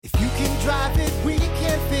drive it, we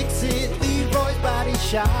can fix it. Leroy's Body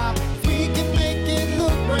Shop. We can make it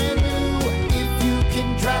look brand new. If you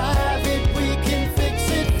can drive it, we can fix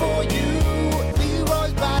it for you.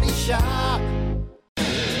 Leroy's Body Shop.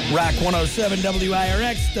 Rock 107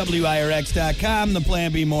 WIRX, WIRX.com, the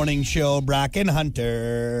Plan B Morning Show, Brock and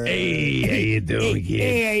Hunter. Hey, how you doing, kid?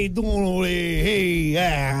 Hey, how you doing over there?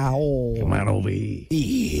 Hey, Come on over here.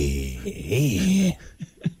 Hey.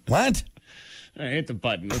 What? I hit the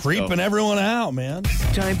button. Let's Creeping go. everyone out, man.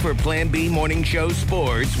 Time for Plan B Morning Show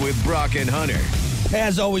Sports with Brock and Hunter.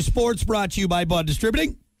 As always, sports brought to you by Bud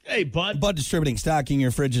Distributing. Hey, bud. Bud Distributing, stocking your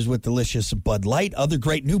fridges with delicious Bud Light. Other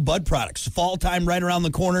great new Bud products. Fall time right around the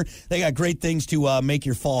corner. They got great things to make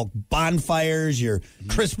your fall bonfires, your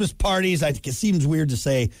Christmas parties. I think it seems weird to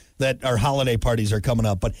say that our holiday parties are coming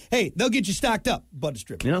up, but hey, they'll get you stocked up. Bud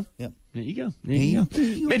Distributing. You know? Yep. There you go. There you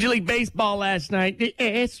go. Major League Baseball last night. The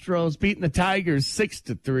Astros beating the Tigers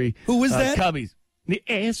 6-3. Who was that? Cubbies. The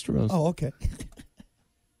Astros. Oh, okay.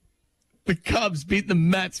 The Cubs beat the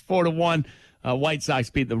Mets 4-1. White Sox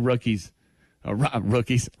beat the Rockies. The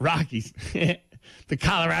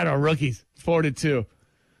Colorado Rockies 4-2.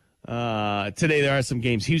 Today there are some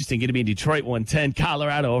games. Houston going to be in Detroit 1:10.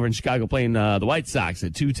 Colorado over in Chicago playing the White Sox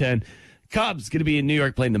at 2:10. Cubs going to be in New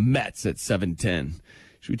York playing the Mets at 7:10.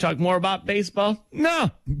 Should we talk more about baseball?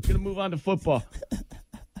 No. I'm going to move on to football.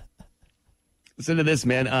 Listen to this,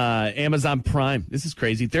 man. Amazon Prime. This is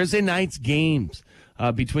crazy. Thursday night's games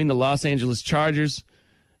between the Los Angeles Chargers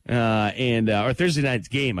or Thursday night's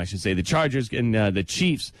game, I should say, the Chargers and the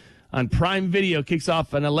Chiefs on Prime Video kicks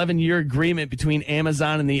off an 11-year agreement between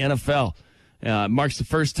Amazon and the NFL. Marks the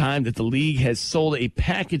first time that the league has sold a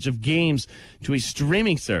package of games to a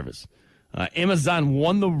streaming service. Amazon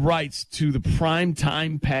won the rights to the Prime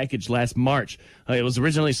Time package last March. It was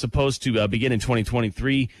originally supposed to begin in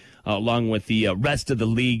 2023, along with the rest of the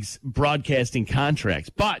league's broadcasting contracts.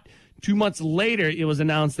 But 2 months later, it was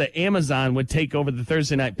announced that Amazon would take over the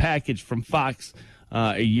Thursday night package from Fox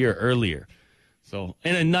a year earlier. So,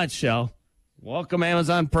 in a nutshell, welcome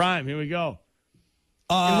Amazon Prime. Here we go.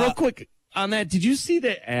 And real quick on that, did you see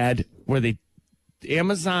the ad where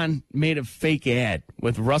Amazon made a fake ad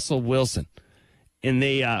with Russell Wilson, and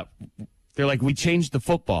they're like, we changed the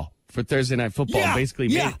football for Thursday Night Football, and basically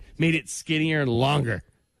made it skinnier and longer.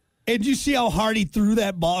 And you see how hard he threw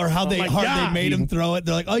that ball, or how they made him throw it?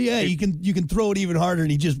 They're like, oh yeah, you can throw it even harder,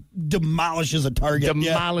 and he just demolishes a target.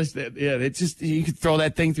 Demolished it. Yeah, it's just you could throw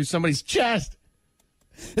that thing through somebody's chest.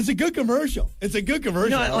 It's a good commercial.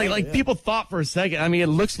 People thought for a second. I mean, it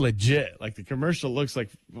looks legit. Like the commercial looks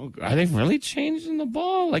like, well, are they really changing the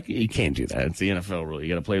ball? Like you can't do that. It's the NFL rule. You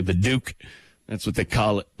got to play with the Duke. That's what they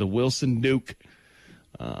call it, the Wilson Duke.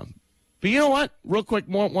 But you know what? Real quick,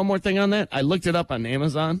 one more thing on that. I looked it up on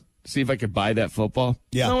Amazon to see if I could buy that football.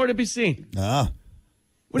 Yeah, nowhere to be seen. What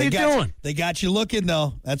are you doing? They got you looking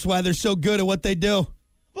though. That's why they're so good at what they do.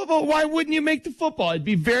 But why wouldn't you make the football? It'd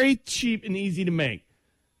be very cheap and easy to make.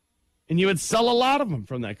 And you would sell a lot of them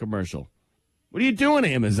from that commercial. What are you doing,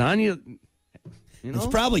 Amazon? You know? It's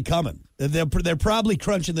probably coming. They're probably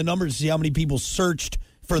crunching the numbers to see how many people searched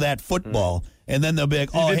for that football, and then they'll be like,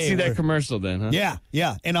 "Oh, you did see that commercial then, huh?"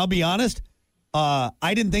 Yeah. And I'll be honest, I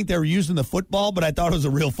didn't think they were using the football, but I thought it was a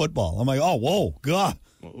real football. I'm like, "Oh, whoa, God,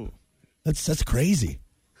 that's crazy.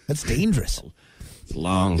 That's dangerous." It's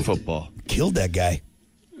long football. Killed that guy.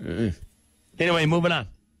 Anyway, moving on.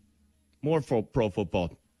 More pro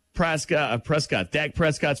football. Prescott. Dak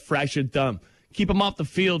Prescott's fractured thumb. Keep him off the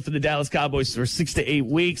field for the Dallas Cowboys for 6 to 8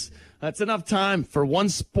 weeks. That's enough time for one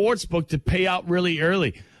sports book to pay out really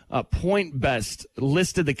early. Point Best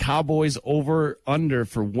listed the Cowboys over-under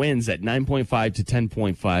for wins at 9.5 to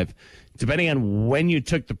 10.5, depending on when you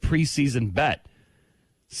took the preseason bet.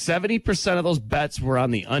 70% of those bets were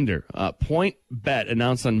on the under. Point Bet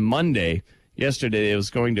announced on Monday, yesterday, it was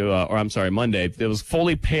going to, Monday, it was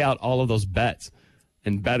fully pay out all of those bets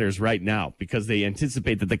and bettors right now because they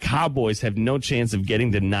anticipate that the Cowboys have no chance of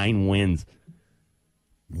getting to 9 wins.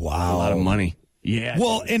 Wow. A lot of money. Yeah.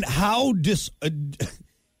 Well, and how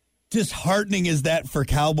disheartening is that for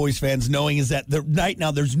Cowboys fans, knowing is that right now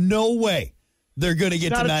there's no way they're going to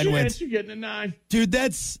get to 9 wins. You're getting to 9. Dude,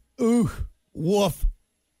 that's, woof.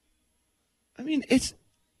 I mean,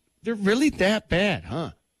 they're really that bad,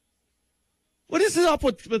 huh? What is it up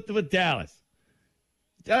with Dallas?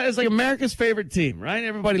 It's like America's favorite team, right?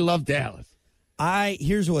 Everybody loved Dallas.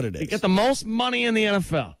 Here's what it is. They get the most money in the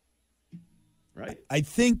NFL, right? I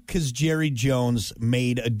think because Jerry Jones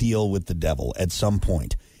made a deal with the devil at some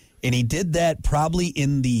point, and he did that probably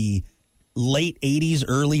in the late 80s,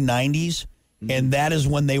 early 90s, And that is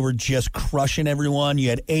when they were just crushing everyone. You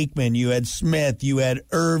had Aikman, you had Smith, you had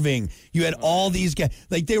Irving, you had all these guys.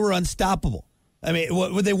 Like, they were unstoppable. I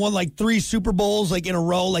mean, they won like 3 Super Bowls like in a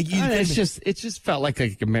row. Like, it just felt like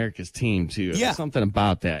America's team too. Yeah. There's something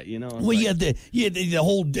about that, you know. Well, you had the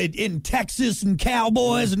whole in Texas and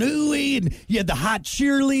Cowboys and ooey, and you had the hot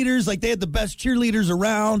cheerleaders. Like, they had the best cheerleaders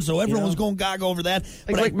around, so everyone was going gaga over that.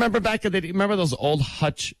 Remember back at remember those old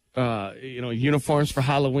Hutch, uniforms for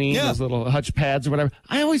Halloween, those little Hutch pads or whatever.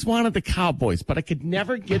 I always wanted the Cowboys, but I could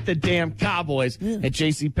never get the damn Cowboys at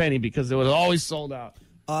JCPenney because it was always sold out.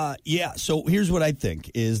 So here's what I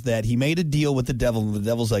think is that he made a deal with the devil, and the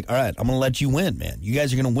devil's like, all right, I'm going to let you win, man. You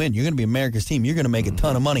guys are going to win. You're going to be America's team. You're going to make a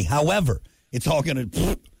ton of money. However, it's all going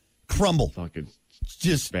to crumble. Fucking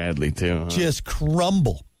just badly, too. Huh? Just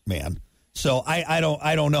crumble, man. So I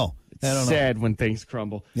don't know. It's sad when things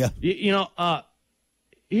crumble. Yeah.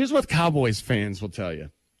 Here's what Cowboys fans will tell you.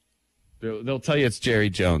 They'll tell you it's Jerry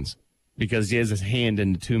Jones because he has his hand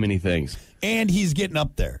into too many things. And he's getting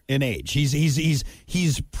up there in age.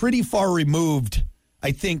 He's pretty far removed,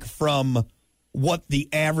 I think, from what the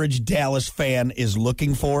average Dallas fan is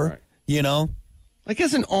looking for. Right. You know, like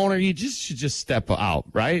as an owner, you should just step out,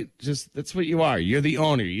 right? That's what you are. You're the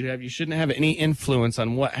owner. You shouldn't have any influence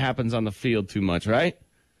on what happens on the field too much, right?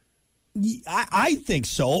 I think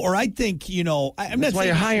so, or I think That's why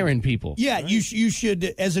you're hiring people. Yeah, right? you should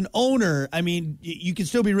as an owner. I mean, you can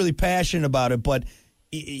still be really passionate about it, but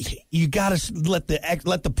you got to let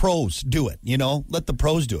the pros do it. Let the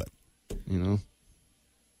pros do it.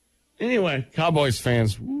 Anyway, Cowboys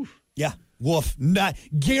fans. Woof. Yeah, woof. Not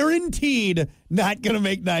guaranteed. Not going to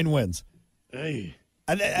make 9 wins. Hey,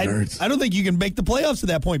 I don't think you can make the playoffs at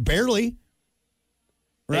that point. Barely.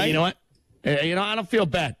 Right? Hey, you know what? I don't feel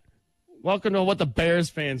bad. Welcome to what the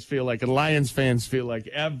Bears fans feel like and Lions fans feel like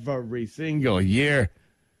every single year.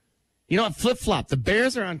 You know what? Flip-flop. The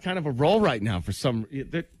Bears are on kind of a roll right now for some.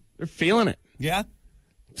 They're feeling it. Yeah.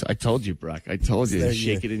 So I told you, Brock. I told you to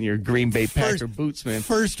shake it in your Green Bay Packer boots, man.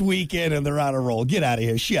 First weekend and they're on a roll. Get out of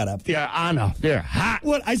here. Shut up. They're hot.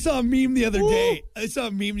 What? I saw a meme the other day.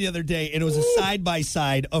 And it was a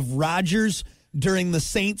side-by-side of Rodgers during the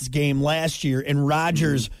Saints game last year and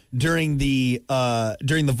Rodgers during the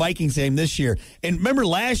Vikings game this year. And remember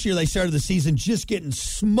last year they started the season just getting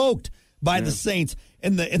smoked by the Saints.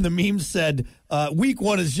 And the meme said, week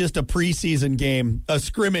 1 is just a preseason game, a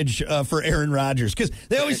scrimmage for Aaron Rodgers. Because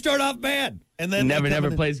they always start off bad. And then never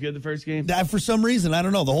plays good the first game? For some reason, I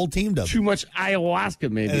don't know. The whole team does. Too much ayahuasca,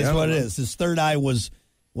 maybe. That's what it is. His third eye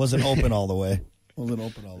wasn't open all the way. Wasn't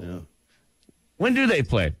open all the way. When do they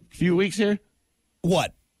play? A few weeks here?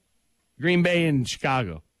 What? Green Bay and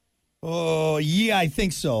Chicago. Oh, yeah, I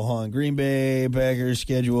think so, huh? Green Bay, Packers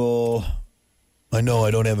schedule. I know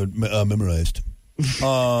I don't have it memorized.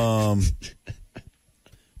 No,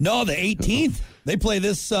 the 18th. They play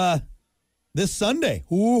this Sunday.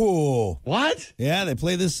 Ooh. What? Yeah, they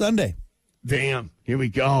play this Sunday. Damn. Here we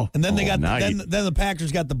go. And then they got then the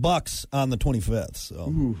Packers got the Bucks on the 25th.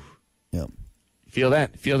 So, yeah. Feel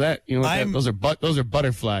that? You know what those are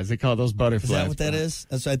butterflies. They call those butterflies. Is that what that is?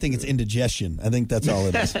 I think it's indigestion. I think that's all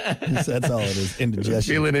it is. That's all it is.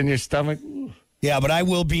 Indigestion. Feel it in your stomach. Yeah, but I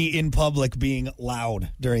will be in public being loud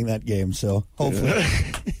during that game. So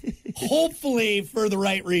hopefully for the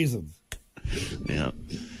right reasons. Yeah.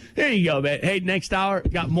 There you go, man. Hey, next hour,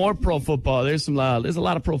 got more pro football. There's a lot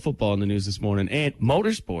of pro football in the news this morning and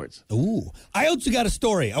motorsports. Ooh. I also got a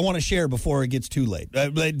story I want to share before it gets too late.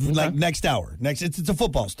 Like next hour. It's a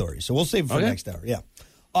football story, so we'll save it for next hour. Yeah.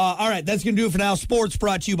 All right, that's going to do it for now. Sports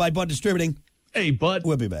brought to you by Bud Distributing. Hey, Bud.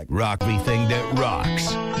 We'll be back. Rock everything that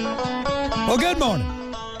rocks. Well, good morning.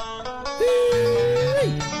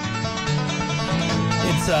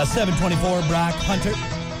 It's 7:24. Brock Hunter.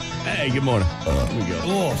 Hey, good morning. Here we go.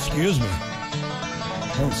 Oh, excuse me.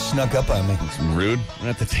 Don't snuck up on me. It's rude. We're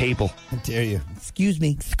at the table. How dare you? Excuse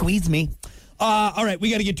me. Squeeze me. All right,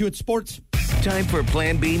 we got to get to it. Sports. Time for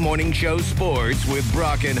Plan B Morning Show Sports with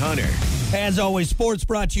Brock and Hunter. As always, sports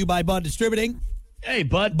brought to you by Bud Distributing. Hey,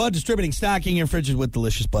 Bud. Bud Distributing, stocking your fridges with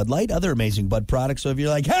delicious Bud Light, other amazing Bud products. So if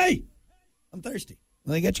you're like, hey, I'm thirsty,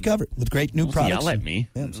 well, they got you covered with great new products. Yell at me.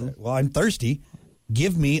 Yeah, well, I'm thirsty.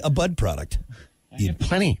 Give me a Bud product. I have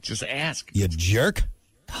plenty. Just ask. You jerk.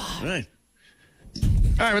 All right.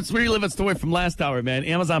 Let's relive a story from last hour, man.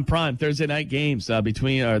 Amazon Prime Thursday night games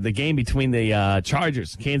the game between the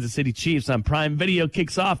Chargers, Kansas City Chiefs on Prime Video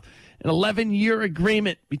kicks off an 11-year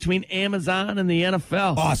agreement between Amazon and the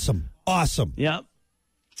NFL. Awesome. Yep.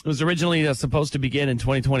 It was originally supposed to begin in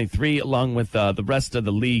 2023, along with the rest of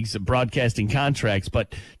the league's broadcasting contracts.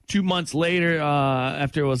 But 2 months later,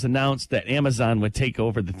 after it was announced that Amazon would take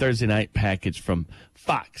over the Thursday night package from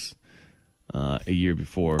Fox a year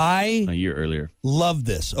earlier. Love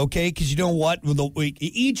this, okay? Because you know what?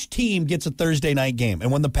 Each team gets a Thursday night game.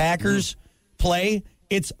 And when the Packers play,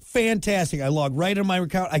 it's fantastic. I log right on my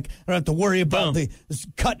account. I don't have to worry about the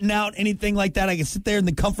cutting out anything like that. I can sit there in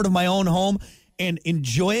the comfort of my own home and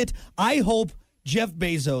enjoy it. I hope Jeff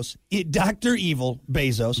Bezos, Dr. Evil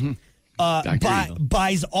Bezos,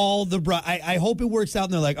 buys all the. I hope it works out,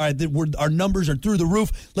 and they're like, all right, our numbers are through the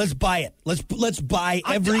roof. Let's buy it. Let's buy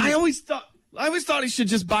every. I always thought he should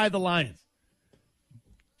just buy the Lions.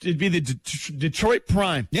 It'd be the Detroit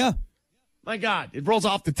Prime. Yeah. My God, it rolls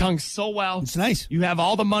off the tongue so well. It's nice. You have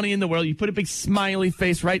all the money in the world. You put a big smiley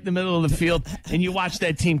face right in the middle of the field, and you watch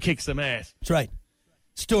that team kick some ass. That's right.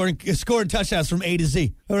 Scoring touchdowns from A to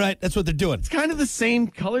Z. All right, that's what they're doing. It's kind of the same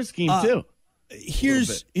color scheme, too.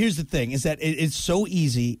 Here's the thing, is that it's so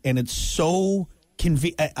easy, and it's so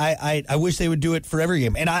convenient. I wish they would do it for every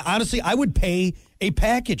game. And honestly, I would pay a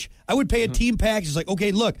package. I would pay a team package. It's like,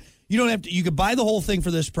 okay, look, you don't have to. You could buy the whole thing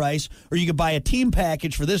for this price, or you could buy a team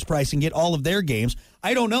package for this price and get all of their games.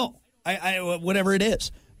 I don't know. Whatever it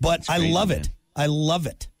is, but crazy, I love it. Man. I love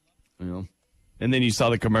it. Yeah. And then you saw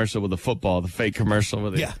the commercial with the football, the fake commercial where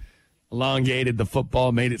they elongated the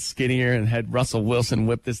football, made it skinnier, and had Russell Wilson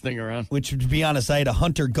whip this thing around. Which, to be honest, I had a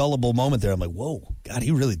Hunter Gullible moment there. I'm like, whoa, God, he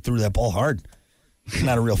really threw that ball hard. It's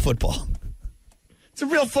not a real football. It's a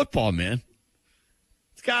real football, man.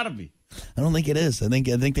 It's got to be. I don't think it is. I think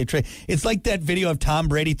they trade. It's like that video of Tom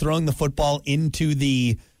Brady throwing the football into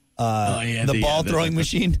the ball throwing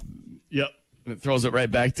machine. Yep, and it throws it right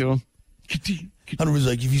back to him. Hunter was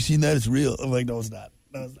like, "Have you seen that? It's real." I'm like, "No, it's not.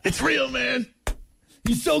 No, it's not. It's real, man.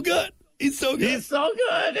 He's so good. He's so good. He's so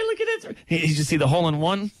good. Hey, look at it. Did you see the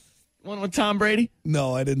hole-in-one with Tom Brady?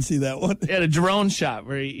 No, I didn't see that one. He had a drone shot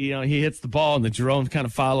where he hits the ball and the drone kind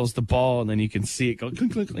of follows the ball, and then you can see it go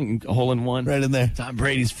clink, clink, clink, a hole-in-one right in there. Tom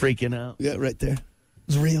Brady's freaking out. Yeah, right there.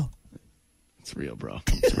 It's real. It's real, bro.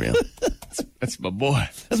 It's real. That's my boy.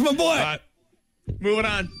 That's my boy. All right. Moving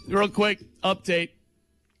on, real quick update.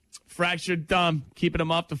 Fractured thumb, keeping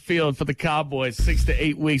him off the field for the Cowboys. 6 to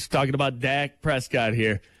 8 weeks. Talking about Dak Prescott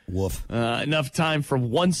here. Woof. Enough time for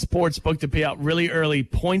one sports book to pay out really early.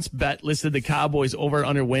 PointsBet listed the Cowboys over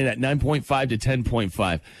under win at 9.5 to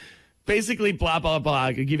 10.5. Basically, blah, blah, blah.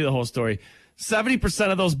 I'll give you the whole story. 70%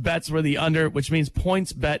 of those bets were the under, which means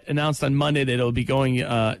PointsBet announced on Monday that it'll be going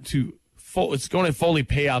it's going to fully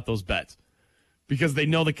pay out those bets because they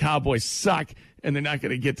know the Cowboys suck and they're not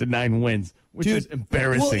going to get to 9 wins. Which is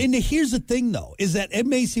embarrassing. Well, and here's the thing, though, is that it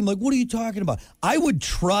may seem like, what are you talking about? I would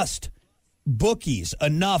trust bookies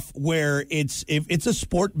enough where if it's a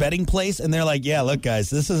sport betting place and they're like, yeah, look, guys,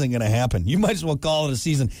 this isn't going to happen. You might as well call it a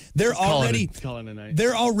season. They're already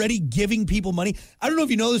giving people money. I don't know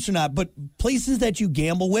if you know this or not, but places that you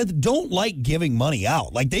gamble with don't like giving money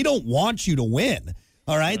out. Like, they don't want you to win.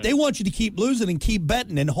 All right? They want you to keep losing and keep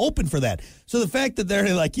betting and hoping for that. So the fact that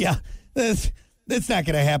they're like, yeah, that's not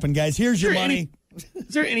going to happen, guys. Here's your money. Is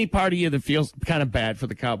there any part of you that feels kind of bad for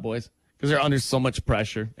the Cowboys? Because they're under so much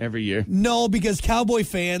pressure every year. No, because Cowboy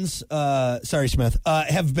fans, sorry, Smith,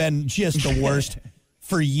 have been just the worst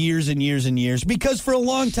for years and years and years. Because for a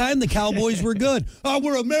long time, the Cowboys were good. Oh,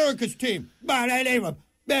 we're America's team.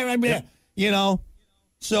 You know?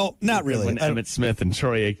 So, not really. When Emmitt Smith and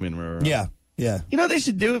Troy Aikman were around. Yeah. You know what they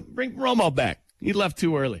should do? Bring Romo back. He left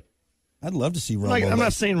too early. I'd love to see Romo. I'm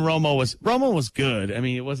not saying Romo was good. I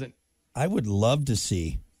mean, it wasn't. I would love to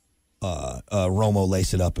see Romo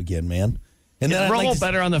lace it up again, man. And then Romo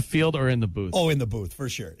better on the field or in the booth? Oh, in the booth for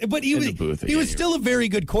sure. But he was still a very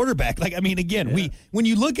good quarterback. Like, I mean, again, when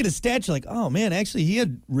you look at his stats, you're like, oh man, actually he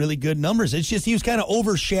had really good numbers. It's just he was kind of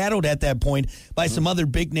overshadowed at that point by some other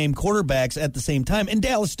big name quarterbacks at the same time. And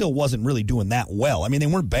Dallas still wasn't really doing that well. I mean, they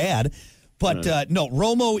weren't bad, but no,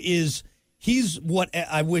 Romo is. He's what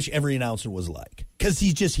I wish every announcer was like, because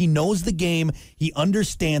he knows the game, he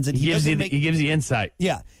understands it. He gives you insight.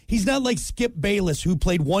 Yeah, he's not like Skip Bayless, who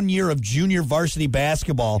played 1 year of junior varsity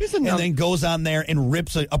basketball and then goes on there and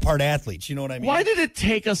rips apart athletes. You know what I mean? Why did it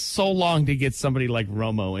take us so long to get somebody like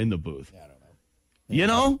Romo in the booth? I don't know. You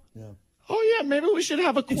know? Yeah. Oh yeah, maybe we should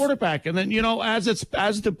have a quarterback, and then as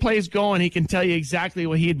the play's going, he can tell you exactly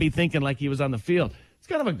what he'd be thinking like he was on the field. It's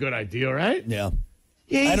kind of a good idea, right? Yeah.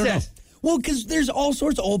 I don't know. Well, because there's all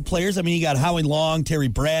sorts of old players. I mean, you got Howie Long, Terry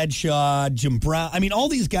Bradshaw, Jim Brown. I mean, all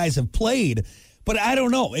these guys have played, but I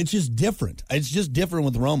don't know. It's just different. It's just different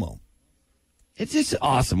with Romo. It's just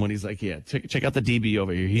awesome when he's like, check out the DB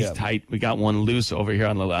over here. He's tight. We got one loose over here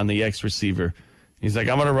on the X receiver. He's like,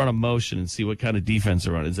 I'm going to run a motion and see what kind of defense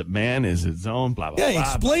to run. Is it man? Is it zone? Blah, blah, blah. Yeah, he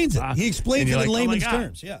explains blah, it. blah. He explains it in layman's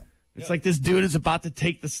terms. Yeah. It's like this dude is about to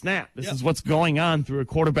take the snap. This is what's going on through a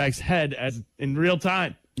quarterback's head in real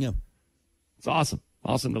time. Yeah. It's awesome.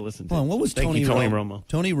 Awesome to listen to. Hold on, what was Tony Romo?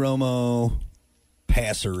 Tony Romo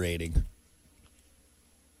passer rating.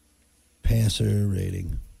 Passer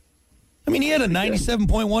rating. I mean, he had a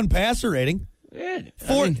 97.1 passer rating. Yeah.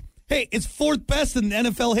 Hey, it's fourth best in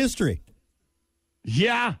NFL history.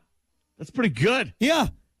 Yeah. That's pretty good. Yeah.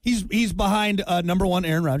 He's behind number 1,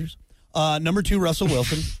 Aaron Rodgers. Number 2, Russell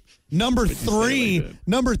Wilson. Number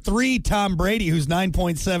 3, Tom Brady, who's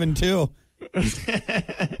 9.72.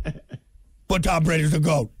 But Tom Brady's the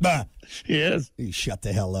GOAT. Bah. He is. He shut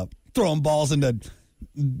the hell up. Throwing balls into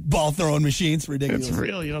ball-throwing machines. Ridiculous. It's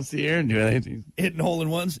real. You don't see Aaron do anything. Hitting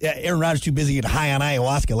hole-in-ones. Yeah, Aaron Rodgers too busy getting high on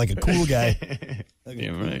ayahuasca like a cool guy.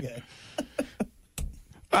 Right.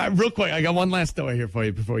 All right, real quick, I got one last story here for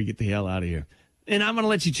you before we get the hell out of here. And I'm going to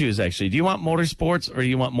let you choose, actually. Do you want motorsports or do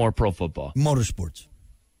you want more pro football? Motorsports.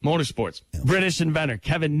 Yeah. British inventor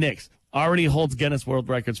Kevin Nix already holds Guinness World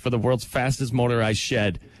Records for the world's fastest motorized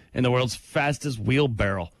shed and the world's fastest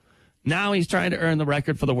wheelbarrow. Now he's trying to earn the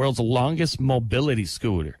record for the world's longest mobility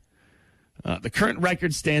scooter. The current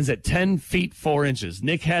record stands at 10 feet 4 inches.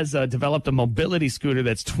 Nick has developed a mobility scooter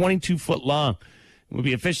that's 22 foot long. We'll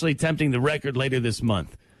be officially attempting the record later this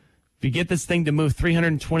month. If you get this thing to move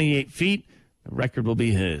 328 feet, the record will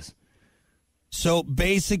be his. So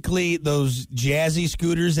basically, those jazzy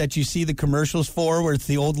scooters that you see the commercials for, where it's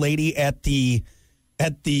the old lady at the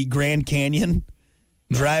Grand Canyon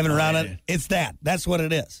driving around it, it's that. That's what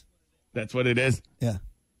it is. That's what it is. Yeah.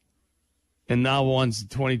 And now one's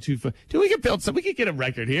 22 foot. Dude, we could build some. We could get a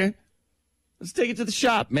record here. Let's take it to the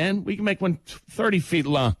shop, man. We can make one 30 feet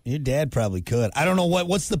long. Your dad probably could. I don't know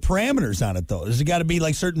what's the parameters on it though. Does it got to be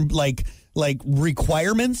like certain like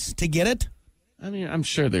requirements to get it? I mean, I'm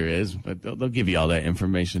sure there is, but they'll give you all that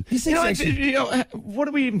information. You know, what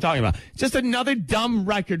are we even talking about? Just another dumb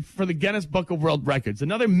record for the Guinness Book of World Records.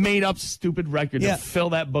 Another made-up, stupid record to fill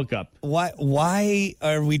that book up. Why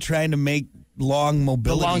are we trying to make long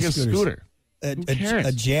mobility the longest scooters? Scooter?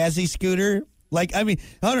 A jazzy scooter? Like, I mean,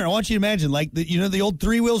 Hunter, I want you to imagine, like, the old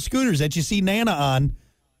three-wheel scooters that you see Nana on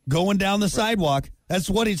going down the sidewalk. That's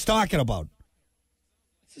what he's talking about.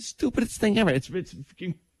 It's the stupidest thing ever. It's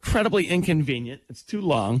incredibly inconvenient. It's too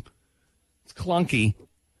long. It's clunky.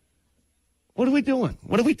 What are we doing?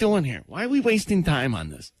 What are we doing here? Why are we wasting time on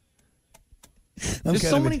this? There's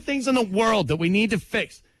so many things in the world that we need to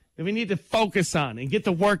fix, that we need to focus on and get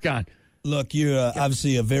to work on. Look, you're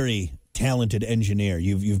obviously a very talented engineer.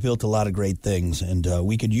 You've built a lot of great things, and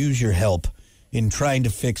we could use your help in trying to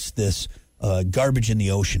fix this garbage in the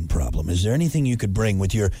ocean problem. Is there anything you could bring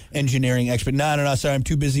with your engineering expert? No, sorry, I'm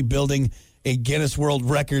too busy building a Guinness World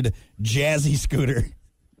Record jazzy scooter.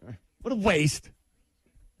 What a waste.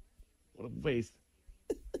 What a waste.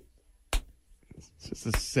 It's just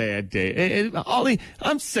a sad day. Ollie,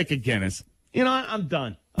 I'm sick of Guinness. You know, I'm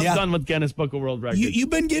done. I'm done with Guinness Book of World Records. You've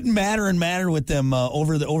been getting madder and madder with them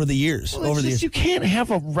over the years. Well, you can't have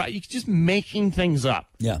you're just making things up.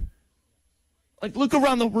 Yeah. Like, look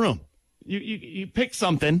around the room. You pick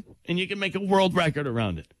something, and you can make a world record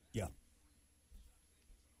around it. Yeah.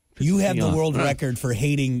 You have the world record for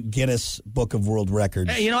hating Guinness Book of World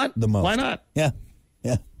Records. Hey, you know what? The most. Why not? Yeah.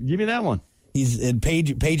 Give me that one. He's in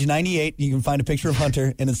page 98. You can find a picture of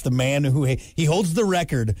Hunter, and it's the man who he holds the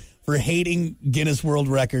record for hating Guinness World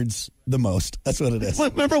Records the most. That's what it is.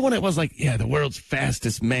 Remember when it was like, the world's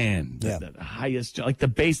fastest man, the highest, like the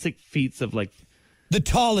basic feats of like the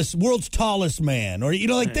world's tallest man, or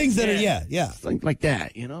like things that are something like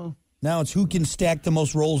that. Now it's who can stack the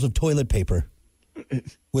most rolls of toilet paper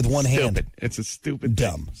with one hand. It's a stupid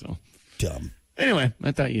dumb. Thing, so dumb. Anyway,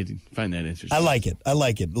 I thought you'd find that interesting. I like it.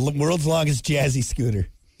 The world's longest jazzy scooter.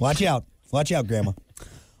 Watch out, Grandma.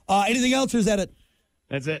 Anything else, or is that it?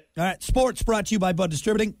 That's it. All right. Sports brought to you by Bud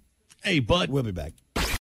Distributing. Hey, Bud. We'll be back.